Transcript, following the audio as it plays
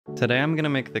Today I'm going to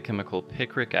make the chemical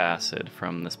picric acid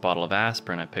from this bottle of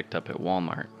aspirin I picked up at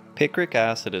Walmart. Picric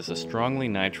acid is a strongly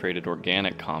nitrated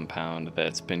organic compound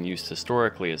that's been used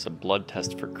historically as a blood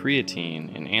test for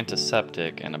creatine, an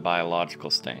antiseptic, and a biological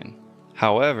stain.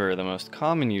 However, the most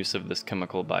common use of this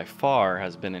chemical by far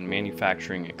has been in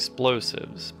manufacturing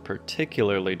explosives,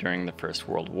 particularly during the First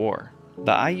World War.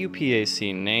 The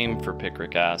IUPAC name for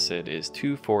picric acid is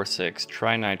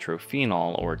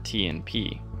 2,4,6-trinitrophenol, or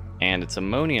TNP, and its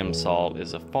ammonium salt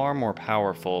is a far more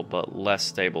powerful but less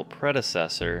stable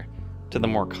predecessor to the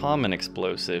more common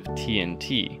explosive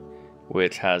TNT,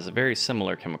 which has a very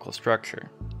similar chemical structure.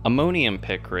 Ammonium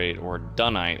picrate, or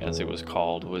dunite as it was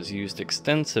called, was used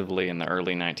extensively in the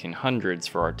early 1900s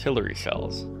for artillery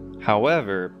shells.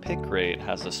 However, picrate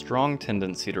has a strong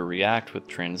tendency to react with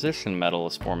transition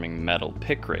metals, forming metal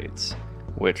picrates,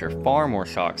 which are far more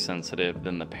shock sensitive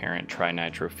than the parent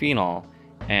trinitrophenol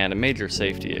and a major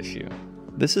safety issue.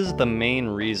 This is the main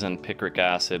reason picric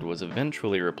acid was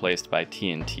eventually replaced by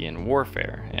TNT in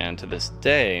warfare, and to this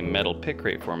day, metal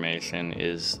picrate formation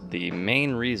is the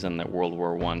main reason that World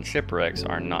War I shipwrecks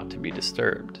are not to be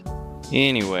disturbed.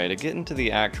 Anyway, to get into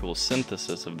the actual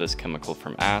synthesis of this chemical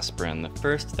from aspirin, the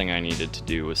first thing I needed to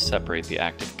do was separate the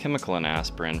active chemical in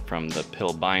aspirin from the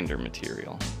pill binder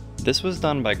material. This was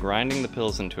done by grinding the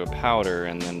pills into a powder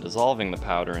and then dissolving the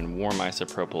powder in warm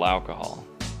isopropyl alcohol.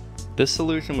 This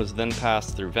solution was then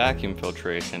passed through vacuum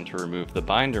filtration to remove the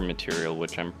binder material,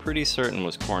 which I'm pretty certain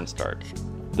was cornstarch.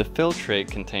 The filtrate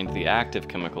contained the active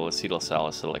chemical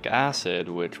acetylsalicylic acid,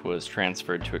 which was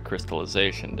transferred to a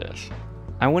crystallization dish.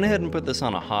 I went ahead and put this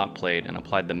on a hot plate and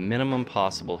applied the minimum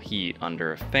possible heat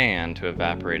under a fan to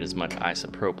evaporate as much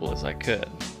isopropyl as I could.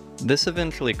 This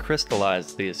eventually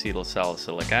crystallized the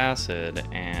acetylsalicylic acid,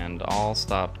 and I'll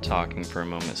stop talking for a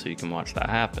moment so you can watch that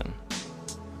happen.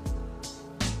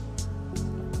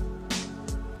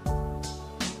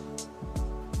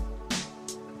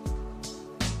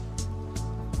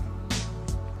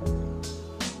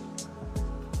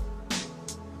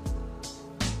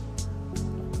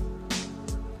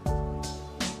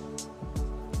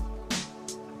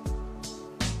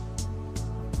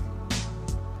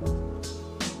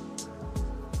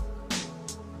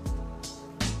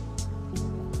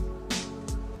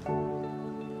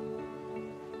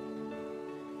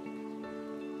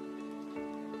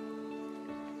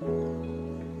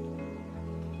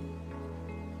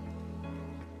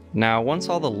 Now, once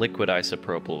all the liquid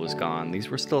isopropyl was gone, these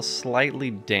were still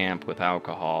slightly damp with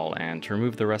alcohol, and to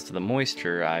remove the rest of the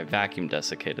moisture, I vacuum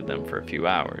desiccated them for a few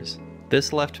hours.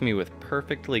 This left me with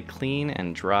perfectly clean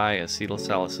and dry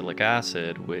acetylsalicylic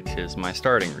acid, which is my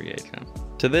starting reagent.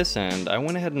 To this end, I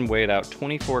went ahead and weighed out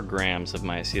 24 grams of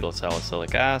my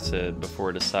acetylsalicylic acid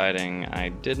before deciding I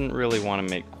didn't really want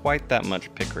to make quite that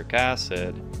much picric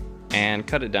acid and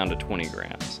cut it down to 20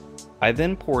 grams. I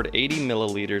then poured 80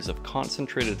 milliliters of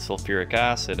concentrated sulfuric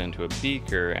acid into a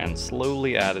beaker and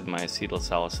slowly added my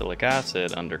acetylsalicylic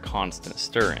acid under constant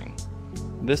stirring.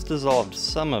 This dissolved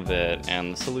some of it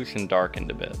and the solution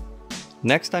darkened a bit.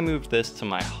 Next, I moved this to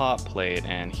my hot plate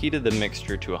and heated the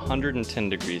mixture to 110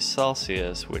 degrees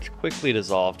Celsius, which quickly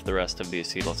dissolved the rest of the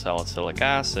acetylsalicylic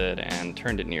acid and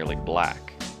turned it nearly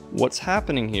black. What's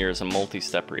happening here is a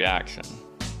multi-step reaction.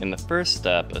 In the first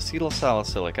step,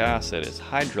 acetylsalicylic acid is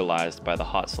hydrolyzed by the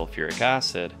hot sulfuric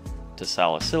acid to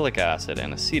salicylic acid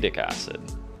and acetic acid,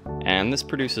 and this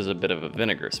produces a bit of a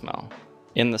vinegar smell.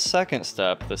 In the second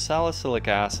step, the salicylic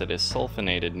acid is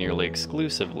sulfonated nearly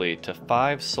exclusively to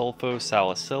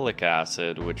 5-sulfosalicylic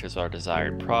acid, which is our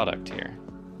desired product here.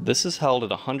 This is held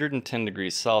at 110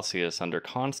 degrees Celsius under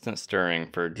constant stirring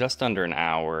for just under an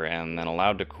hour and then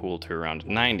allowed to cool to around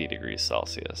 90 degrees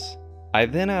Celsius. I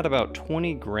then add about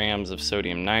 20 grams of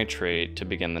sodium nitrate to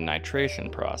begin the nitration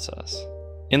process.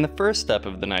 In the first step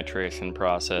of the nitration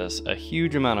process, a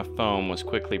huge amount of foam was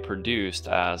quickly produced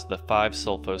as the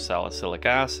 5-sulfosalicylic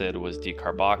acid was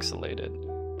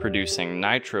decarboxylated, producing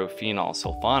nitrophenol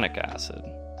sulfonic acid.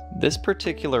 This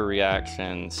particular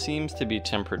reaction seems to be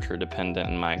temperature dependent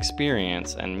in my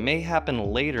experience and may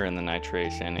happen later in the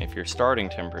nitration if your starting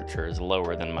temperature is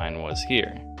lower than mine was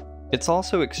here. It's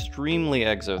also extremely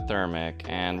exothermic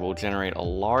and will generate a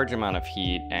large amount of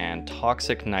heat and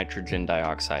toxic nitrogen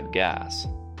dioxide gas.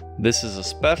 This is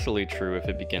especially true if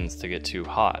it begins to get too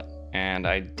hot, and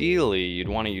ideally you'd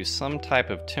want to use some type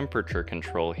of temperature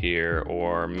control here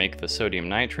or make the sodium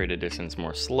nitrate additions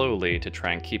more slowly to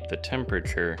try and keep the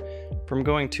temperature from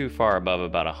going too far above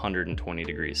about 120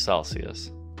 degrees Celsius.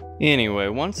 Anyway,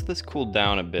 once this cooled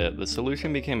down a bit, the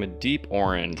solution became a deep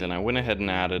orange and I went ahead and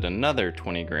added another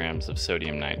 20 grams of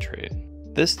sodium nitrate.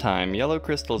 This time, yellow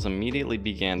crystals immediately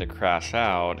began to crash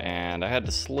out, and I had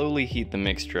to slowly heat the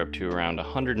mixture up to around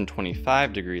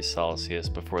 125 degrees Celsius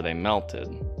before they melted.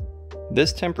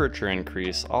 This temperature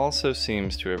increase also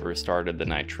seems to have restarted the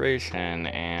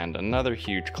nitration, and another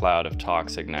huge cloud of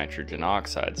toxic nitrogen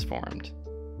oxides formed.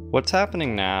 What's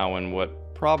happening now, and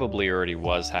what probably already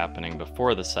was happening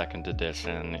before the second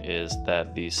addition, is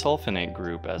that the sulfonate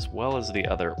group as well as the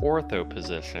other ortho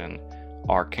position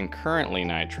are concurrently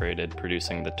nitrated,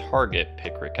 producing the target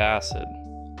picric acid.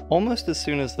 Almost as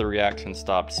soon as the reaction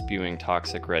stopped spewing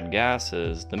toxic red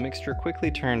gases, the mixture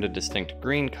quickly turned a distinct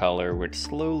green color, which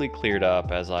slowly cleared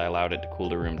up as I allowed it to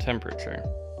cool to room temperature.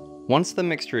 Once the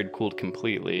mixture had cooled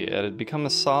completely, it had become a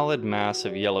solid mass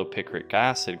of yellow picric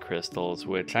acid crystals,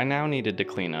 which I now needed to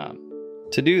clean up.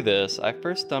 To do this, I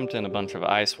first dumped in a bunch of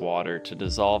ice water to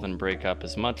dissolve and break up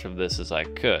as much of this as I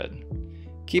could.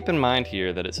 Keep in mind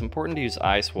here that it's important to use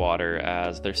ice water,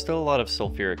 as there's still a lot of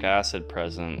sulfuric acid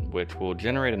present, which will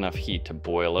generate enough heat to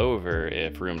boil over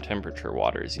if room temperature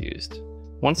water is used.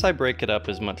 Once I break it up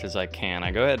as much as I can,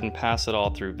 I go ahead and pass it all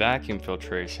through vacuum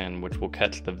filtration, which will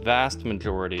catch the vast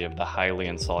majority of the highly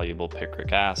insoluble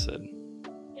picric acid.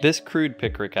 This crude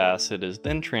picric acid is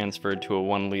then transferred to a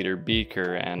 1 liter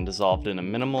beaker and dissolved in a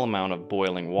minimal amount of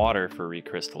boiling water for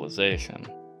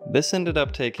recrystallization. This ended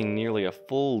up taking nearly a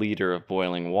full liter of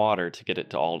boiling water to get it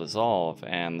to all dissolve,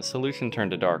 and the solution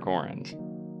turned a dark orange.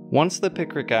 Once the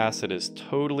picric acid is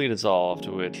totally dissolved,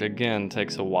 which again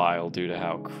takes a while due to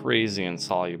how crazy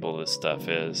insoluble this stuff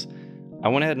is, I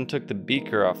went ahead and took the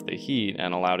beaker off the heat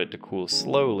and allowed it to cool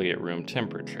slowly at room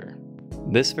temperature.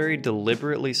 This very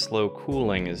deliberately slow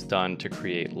cooling is done to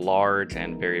create large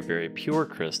and very pure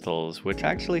crystals, which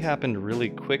actually happened really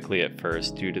quickly at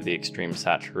first due to the extreme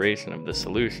saturation of the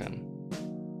solution.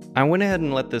 I went ahead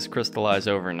and let this crystallize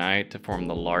overnight to form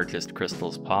the largest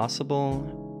crystals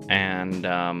possible, and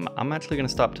I'm actually going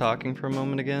to stop talking for a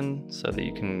moment again so that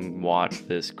you can watch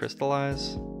this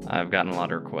crystallize. I've gotten a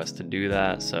lot of requests to do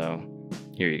that, so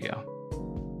here you go.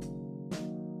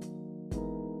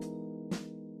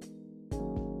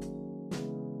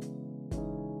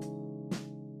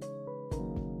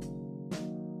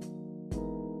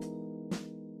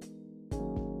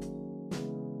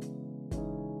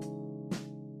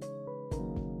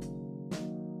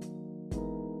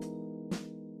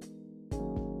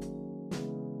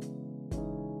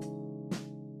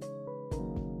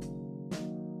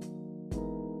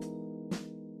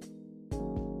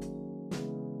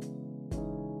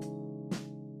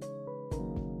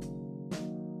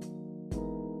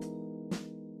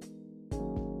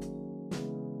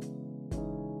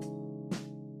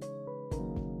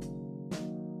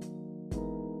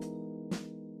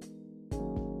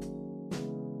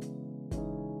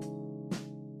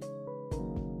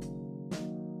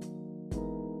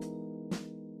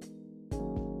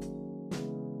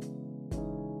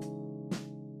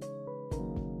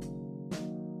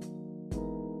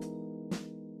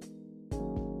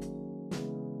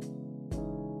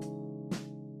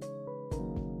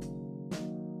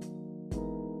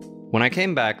 When I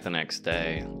came back the next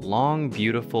day, long,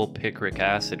 beautiful picric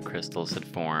acid crystals had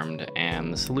formed,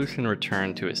 and the solution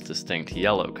returned to its distinct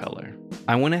yellow color.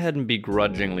 I went ahead and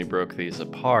begrudgingly broke these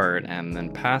apart, and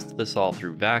then passed this all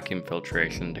through vacuum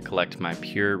filtration to collect my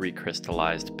pure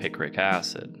recrystallized picric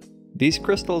acid. These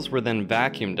crystals were then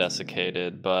vacuum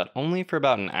desiccated, but only for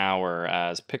about an hour,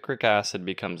 as picric acid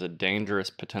becomes a dangerous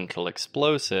potential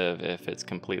explosive if it's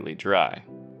completely dry.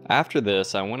 After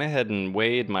this, I went ahead and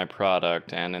weighed my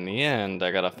product, and in the end,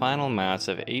 I got a final mass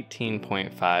of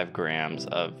 18.5 grams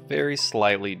of very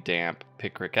slightly damp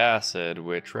picric acid,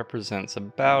 which represents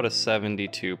about a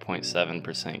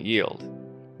 72.7% yield.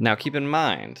 Now keep in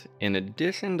mind, in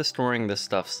addition to storing this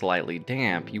stuff slightly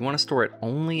damp, you want to store it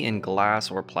only in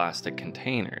glass or plastic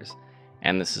containers.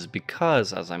 And this is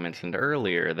because, as I mentioned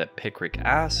earlier, that picric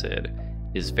acid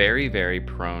is very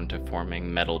prone to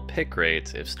forming metal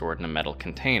picrates if stored in a metal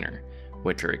container,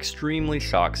 which are extremely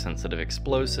shock-sensitive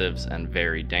explosives and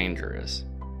very dangerous.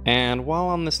 And while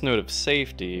on this note of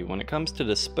safety, when it comes to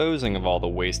disposing of all the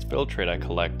waste filtrate I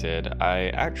collected,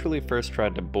 I actually first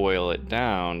tried to boil it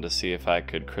down to see if I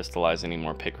could crystallize any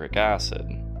more picric acid.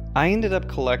 I ended up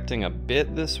collecting a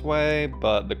bit this way,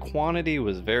 but the quantity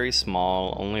was very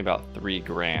small, only about 3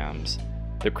 grams.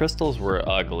 The crystals were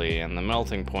ugly, and the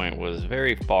melting point was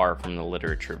very far from the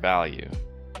literature value.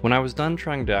 When I was done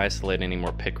trying to isolate any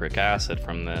more picric acid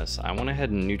from this, I went ahead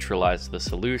and neutralized the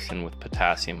solution with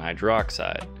potassium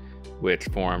hydroxide, which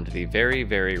formed the very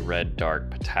red dark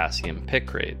potassium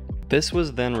picrate. This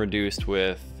was then reduced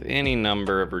with any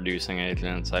number of reducing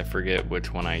agents. I forget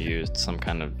which one I used, some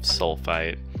kind of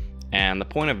sulfite. and the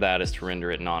point of that is to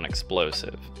render it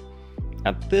non-explosive.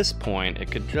 At this point,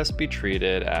 it could just be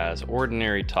treated as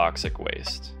ordinary toxic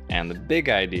waste, and the big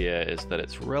idea is that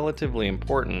it's relatively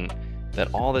important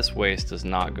that all this waste does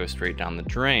not go straight down the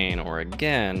drain, or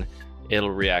again, it'll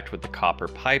react with the copper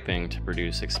piping to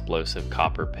produce explosive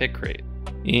copper picrate.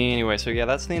 Anyway, so yeah,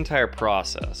 that's the entire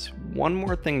process. One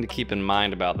more thing to keep in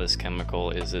mind about this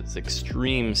chemical is its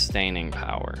extreme staining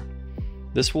power.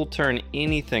 This will turn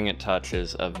anything it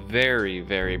touches a very,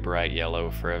 very bright yellow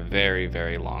for a very,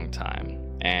 very long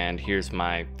time. And here's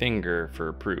my finger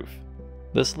for proof.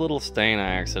 This little stain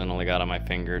I accidentally got on my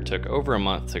finger took over a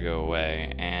month to go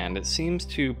away, and it seems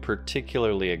to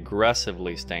particularly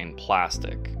aggressively stain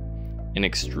plastic. An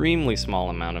extremely small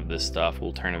amount of this stuff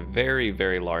will turn a very,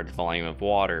 very large volume of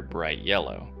water bright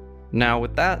yellow. Now,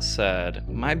 with that said,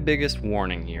 my biggest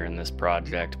warning here in this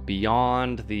project,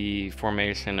 beyond the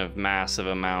formation of massive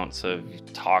amounts of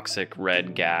toxic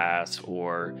red gas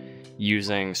or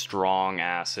using strong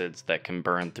acids that can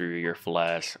burn through your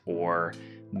flesh, or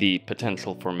the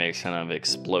potential formation of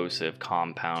explosive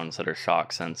compounds that are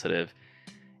shock sensitive,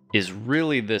 is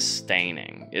really this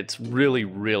staining. It's really,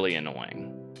 really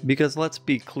annoying. Because let's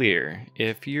be clear,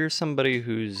 if you're somebody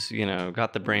who's,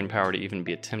 got the brain power to even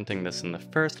be attempting this in the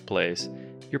first place,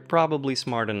 you're probably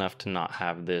smart enough to not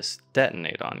have this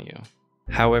detonate on you.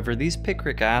 However, these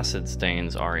picric acid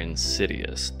stains are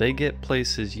insidious. They get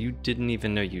places you didn't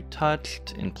even know you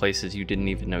touched, in places you didn't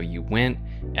even know you went,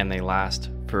 and they last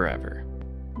forever.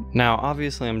 Now,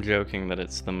 obviously I'm joking that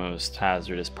it's the most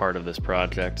hazardous part of this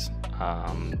project,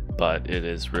 but it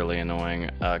is really annoying.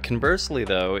 Conversely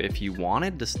though, if you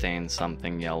wanted to stain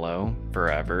something yellow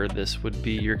forever, this would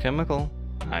be your chemical.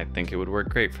 I think it would work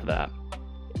great for that.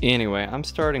 Anyway, I'm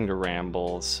starting to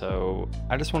ramble, so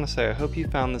I just want to say I hope you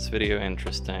found this video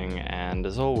interesting, and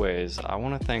as always, I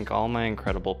want to thank all my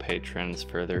incredible patrons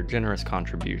for their generous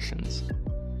contributions.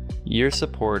 Your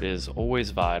support is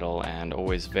always vital and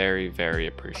always very, very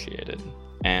appreciated.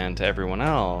 And to everyone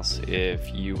else,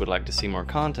 if you would like to see more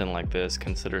content like this,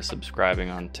 consider subscribing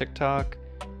on TikTok,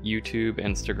 YouTube,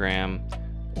 Instagram,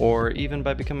 or even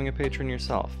by becoming a patron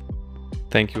yourself.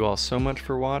 Thank you all so much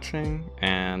for watching,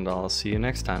 and I'll see you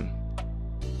next time.